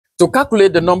To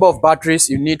calculate the number of batteries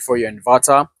you need for your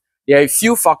inverter, there are a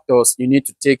few factors you need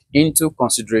to take into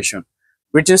consideration.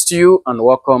 Greetings to you and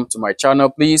welcome to my channel.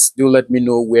 Please do let me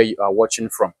know where you are watching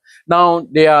from. Now,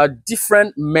 there are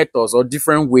different methods or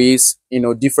different ways,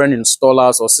 different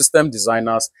installers or system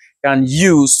designers can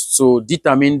use to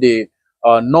determine the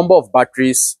number of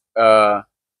batteries that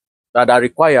are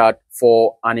required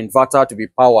for an inverter to be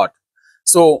powered.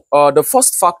 So the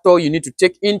first factor you need to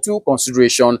take into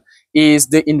consideration is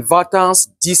the inverter's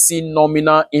DC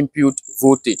nominal input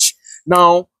voltage.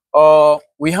 Now,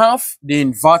 we have the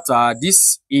inverter.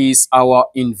 This is our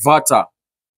inverter.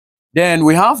 Then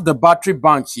we have the battery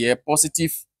bank here,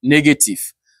 positive,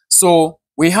 negative. So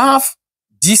we have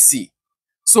DC.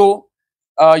 So,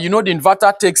 the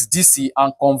inverter takes DC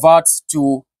and converts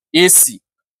to AC.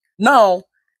 Now,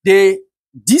 the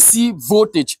DC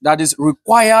voltage that is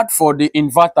required for the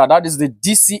inverter, that is the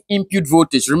DC input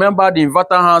voltage. Remember, the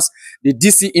inverter has the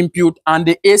DC input and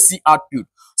the AC output.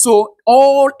 So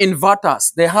all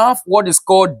inverters, they have what is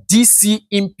called DC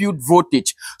input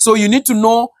voltage. So you need to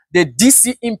know the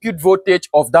DC input voltage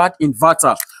of that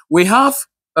inverter. We have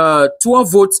 12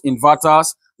 volts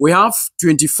inverters, we have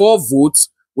 24 volts,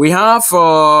 we have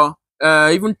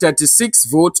even 36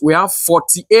 volts, we have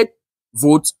 48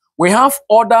 volts, we have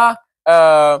other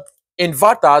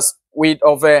inverters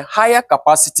of a higher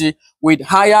capacity with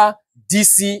higher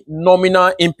DC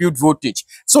nominal input voltage.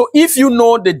 So if you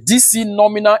know the DC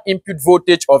nominal input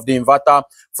voltage of the inverter,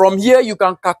 from here you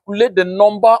can calculate the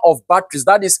number of batteries,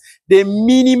 that is the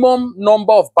minimum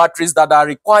number of batteries that are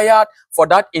required for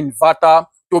that inverter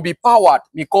to be powered,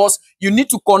 because you need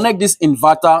to connect this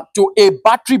inverter to a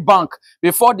battery bank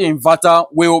before the inverter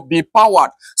will be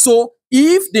powered. So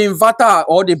if the inverter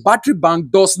or the battery bank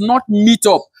does not meet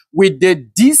up with the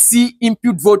DC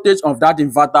input voltage of that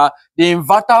inverter, the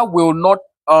inverter will not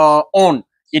on.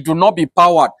 It will not be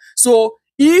powered. So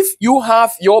if you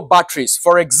have your batteries,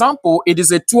 for example, it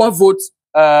is a 12 volt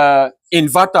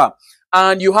inverter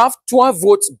and you have 12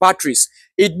 volt batteries,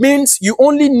 it means you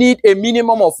only need a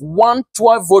minimum of one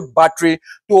 12 volt battery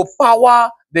to power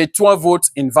the 12 volt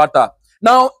inverter.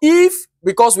 Now,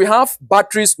 because we have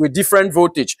batteries with different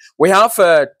voltage, we have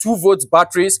 2 volts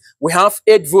batteries, we have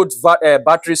 8 volts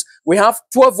batteries, we have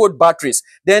 12 volt batteries.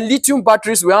 Then lithium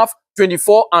batteries, we have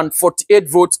 24 and 48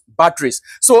 volt batteries.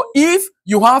 So if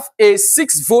you have a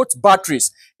 6 volt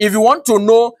batteries, if you want to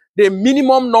know the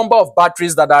minimum number of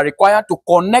batteries that are required to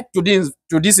connect to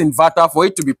this inverter for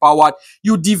it to be powered,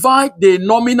 you divide the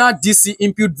nominal DC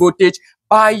input voltage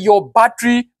by your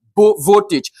battery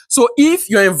voltage. So if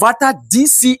your inverter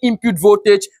DC input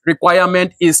voltage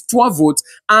requirement is 12 volts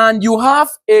and you have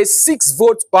a 6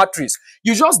 volt batteries,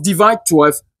 you just divide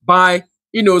 12 by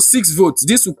 6 volts.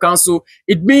 This will cancel.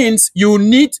 It means you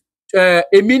need a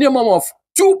minimum of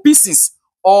 2 pieces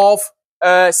of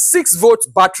 6 volt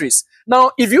batteries.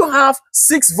 Now, if you have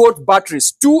 6 volt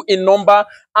batteries, 2 in number,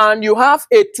 and you have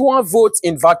a 12 volt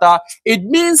inverter, it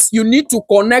means you need to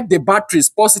connect the batteries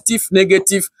positive,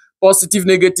 negative, positive,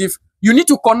 negative. You need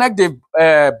to connect the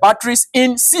batteries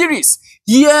in series.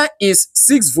 Here is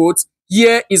 6 volts.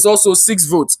 Here is also 6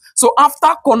 volts. So after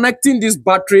connecting these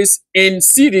batteries in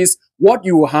series, what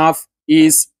you have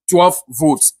is 12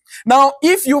 volts. Now,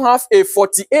 if you have a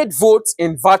 48 volt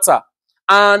inverter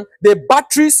and the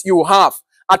batteries you have,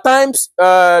 at times,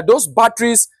 those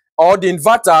batteries or the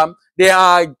inverter, they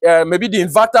are, maybe the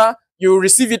inverter, you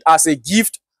receive it as a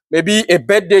gift, maybe a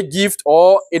birthday gift,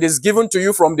 or it is given to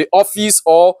you from the office,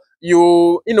 or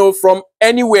from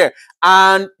anywhere,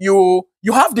 and you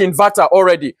have the inverter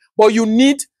already, but you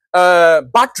need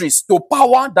batteries to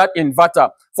power that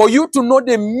inverter. For you to know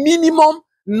the minimum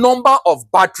number of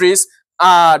batteries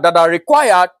that are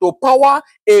required to power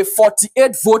a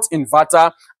 48 volt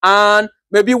inverter, and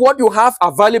maybe what you have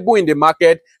available in the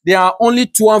market, there are only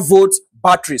 12 volt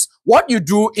batteries. What you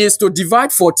do is to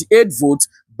divide 48 volts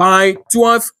by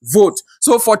 12 volts.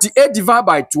 So 48 divided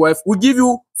by 12 will give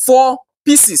you 4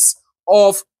 pieces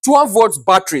of 12 volts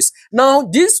batteries. Now,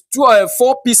 these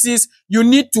 4 pieces, you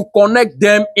need to connect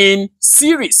them in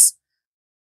series.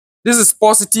 This is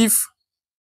positive.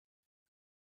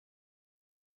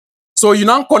 So you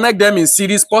now connect them in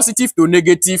series, positive to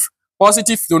negative,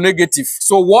 positive to negative.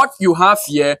 So what you have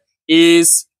here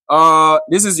is,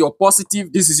 this is your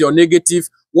positive, this is your negative.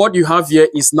 What you have here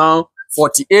is now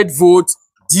 48 volts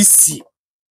DC.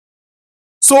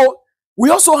 So we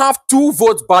also have 2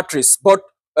 volt batteries, but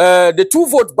the 2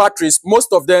 volt batteries,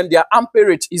 most of them, their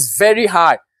amperage is very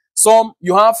high. Some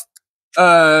you have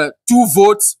 2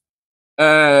 volts,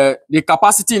 the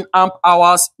capacity in amp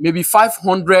hours, maybe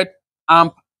 500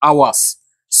 amp hours.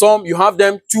 Some you have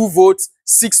them 2 volts,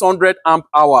 600 amp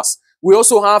hours. we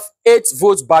also have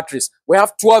 8-volt batteries. We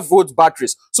have 12-volt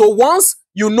batteries. So once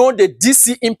you know the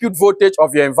DC input voltage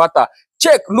of your inverter,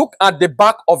 look at the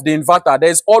back of the inverter.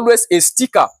 There's always a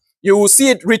sticker. You will see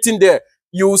it written there.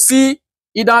 You will see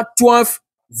either 12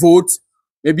 volts,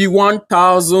 maybe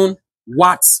 1000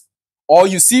 watts, or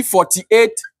you see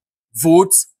 48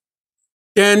 volts,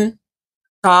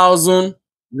 10,000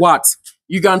 watts.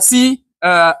 You can see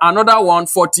another one,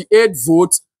 48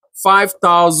 volts,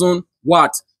 5,000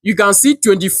 watts. You can see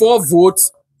 24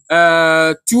 volts,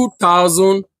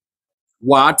 2,000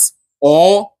 watts,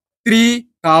 or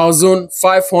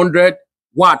 3,500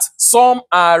 watts. Some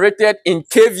are rated in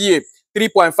kVA,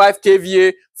 3.5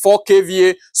 kVA, 4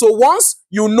 kVA. So once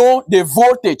you know the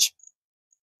voltage,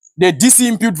 the DC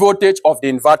input voltage of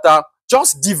the inverter,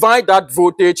 just divide that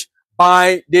voltage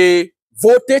by the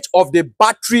voltage of the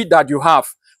battery that you have.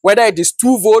 Whether it is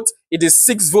 2 volts, it is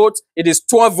 6 volts, it is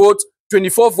 12 volts,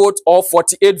 24 volts, or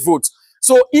 48 volts.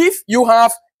 So if you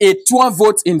have a 12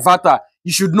 volt inverter,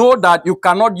 you should know that you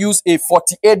cannot use a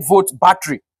 48 volt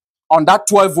battery on that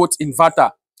 12 volt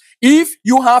inverter. If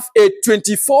you have a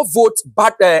 24 volt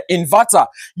inverter,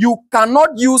 you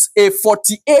cannot use a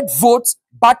 48 volt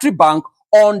battery bank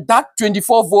on that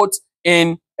 24 volt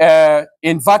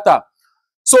inverter.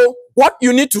 So what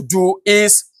you need to do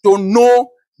is to know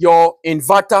your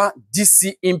inverter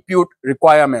DC input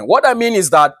requirement. What I mean is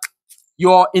that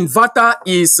your inverter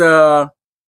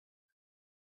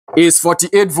is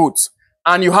 48 volts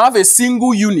and you have a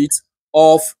single unit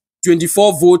of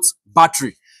 24 volt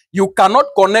battery. You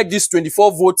cannot connect this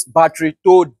 24 volt battery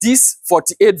to this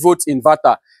 48 volt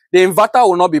inverter. The inverter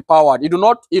will not be powered. It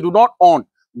will not on.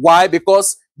 Why?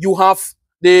 Because you have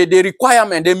the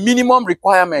requirement, the minimum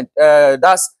requirement,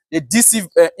 that's the DC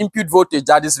input voltage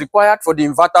that is required for the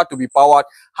inverter to be powered,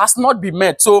 has not been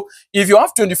met. So if you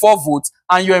have 24 volts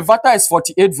and your inverter is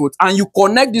 48 volts and you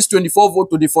connect this 24 volt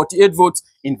to the 48 volt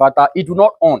inverter, it will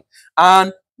not on.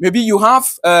 And maybe you have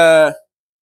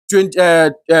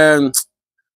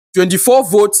 24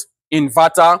 volt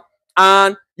inverter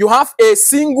and you have a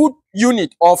single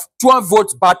unit of 12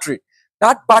 volt battery.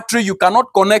 That battery, you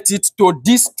cannot connect it to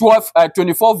this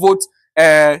 24 volt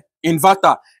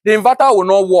inverter. The inverter will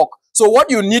not work. So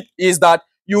what you need is that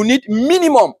you need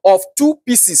minimum of two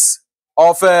pieces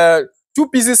of 12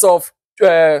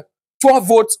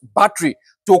 volt battery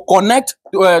to connect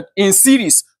in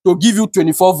series to give you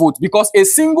 24 volts, because a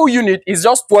single unit is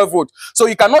just 12 volts. So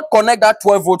you cannot connect that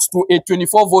 12 volts to a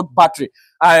 24 volt battery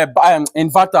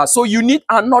inverter. So you need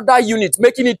another unit,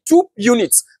 making it two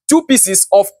units, two pieces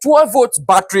of 12 volt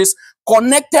batteries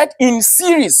connected in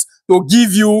series to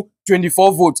give you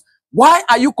 24 volts. Why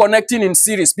are you connecting in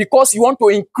series? Because you want to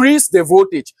increase the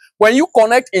voltage. When you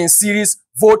connect in series,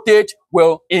 voltage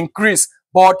will increase.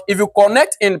 But if you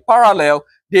connect in parallel,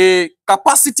 the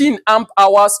capacity in amp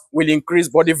hours will increase,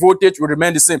 but the voltage will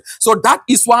remain the same. So that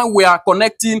is why we are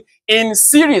connecting in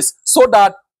series, so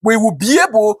that we will be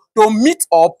able to meet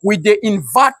up with the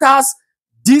inverter's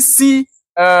DC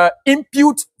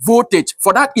input voltage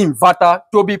for that inverter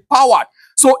to be powered.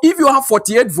 So if you have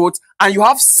 48 volts and you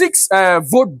have 6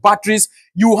 volt batteries,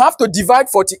 you have to divide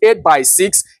 48 by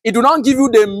 6. It will not give you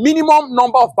the minimum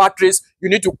number of batteries you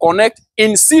need to connect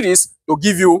in series to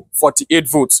give you 48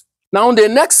 volts. Now, the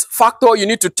next factor you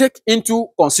need to take into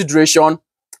consideration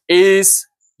is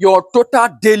your total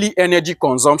daily energy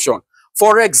consumption.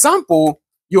 For example,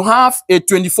 you have a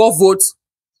 24 volt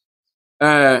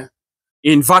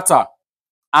inverter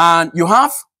and you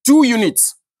have 2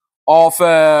 units of,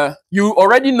 you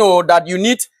already know that you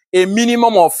need a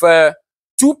minimum of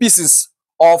 2 pieces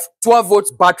of 12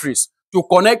 volt batteries to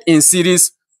connect in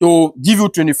series to give you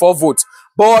 24 volts.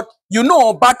 But you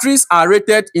know, batteries are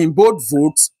rated in both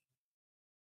volts,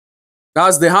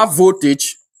 as they have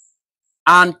voltage,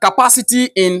 and capacity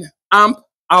in amp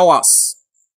hours,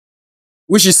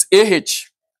 which is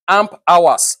amp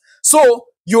hours. So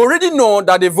you already know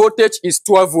that the voltage is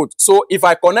 12 volts. So if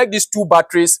I connect these 2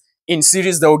 batteries in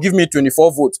series, they will give me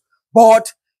 24 volts.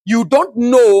 But you don't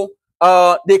know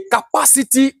the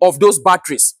capacity of those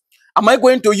batteries. Am I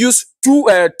going to use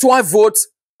 12 volts,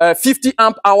 50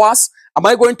 amp hours? Am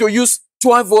I going to use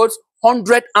 12 volts,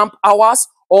 100 amp hours?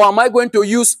 Or am I going to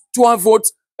use 12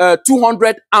 volts,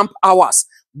 200 amp hours?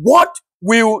 What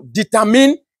will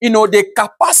determine, the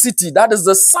capacity, that is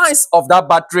the size of that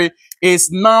battery, is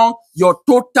now your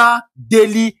total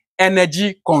daily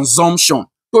energy consumption.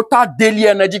 Total daily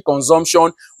energy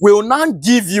consumption will now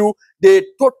give you the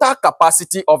total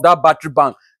capacity of that battery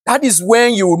bank. That is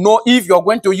when you know if you're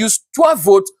going to use 12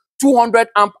 volts, 200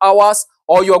 amp hours,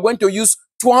 or you're going to use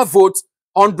 12 volts,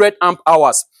 100 amp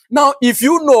hours. Now, if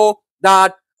you know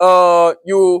that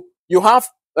you have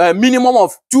minimum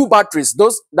of 2 batteries.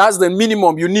 That's the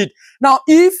minimum you need. Now,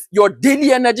 if your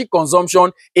daily energy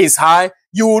consumption is high,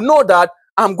 you will know that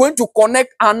I'm going to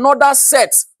connect another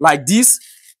set like this.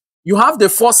 You have the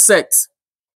first set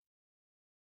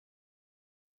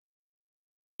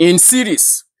in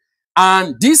series,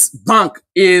 and this bank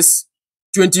is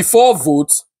 24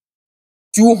 volts,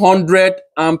 200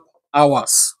 amp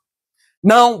hours.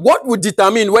 Now, what would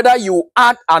determine whether you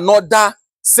add another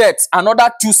set, another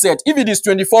 2 sets? If it is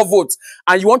 24 volts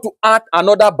and you want to add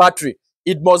another battery,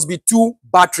 it must be 2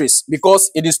 batteries because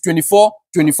it is 24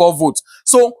 volts.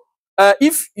 So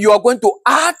if you are going to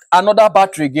add another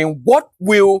battery again, what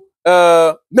will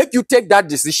make you take that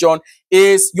decision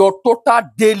is your total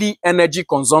daily energy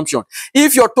consumption.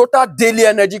 If your total daily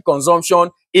energy consumption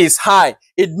is high,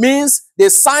 it means the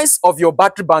size of your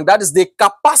battery bank, that is the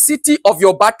capacity of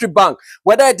your battery bank,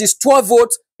 whether it is 12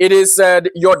 volts, it is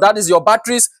that is your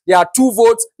batteries, they are 2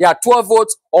 volts, they are 12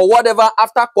 volts, or whatever,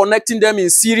 after connecting them in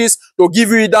series to give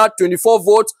you either 24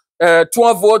 volts,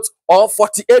 12 volts, or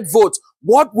 48 volts.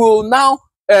 What will now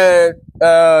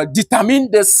determine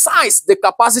the size, the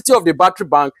capacity of the battery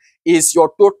bank is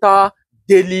your total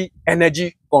daily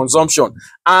energy consumption.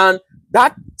 And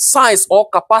that size or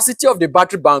capacity of the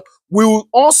battery bank will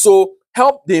also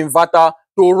help the inverter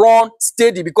to run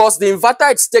steady, because the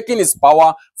inverter is taking its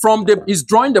power from is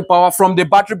drawing the power from the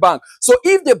battery bank. So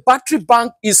if the battery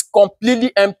bank is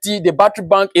completely empty, the battery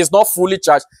bank is not fully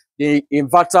charged, the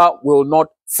inverter will not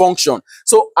function.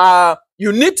 So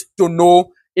you need to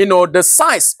know, the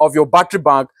size of your battery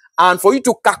bank, and for you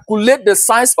to calculate the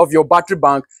size of your battery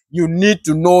bank, you need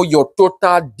to know your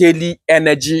total daily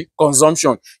energy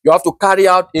consumption. You have to carry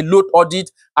out a load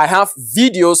audit. I have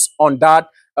videos on that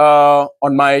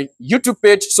on my YouTube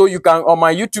page, so you can, on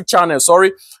my YouTube channel,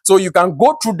 sorry, so you can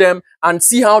go through them and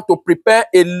see how to prepare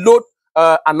a load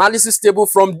analysis table.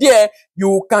 From there,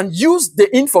 you can use the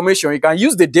information, you can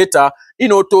use the data,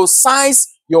 to size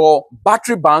your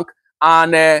battery bank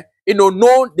and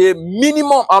know the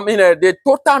minimum, the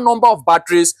total number of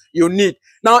batteries you need.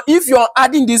 Now, if you are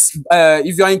adding this,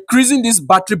 if you are increasing this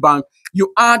battery bank,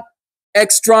 you add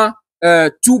extra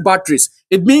 2 batteries.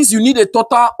 It means you need a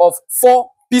total of 4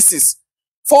 pieces.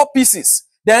 4 pieces.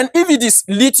 Then, if it is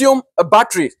lithium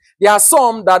battery, there are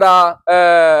some that are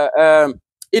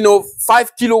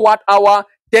 5 kilowatt hour,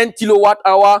 10 kilowatt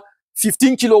hour,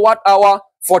 15 kilowatt hour,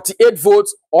 48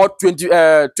 volts, or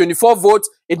 24 volts.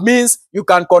 It means you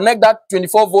can connect that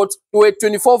 24 volts to a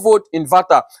 24 volt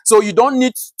inverter. So you don't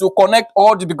need to connect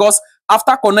all the, because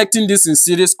after connecting this in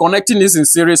series,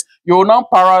 you will now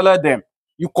parallel them.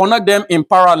 You connect them in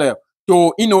parallel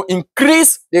to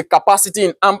increase the capacity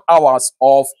in amp hours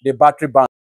of the battery bank.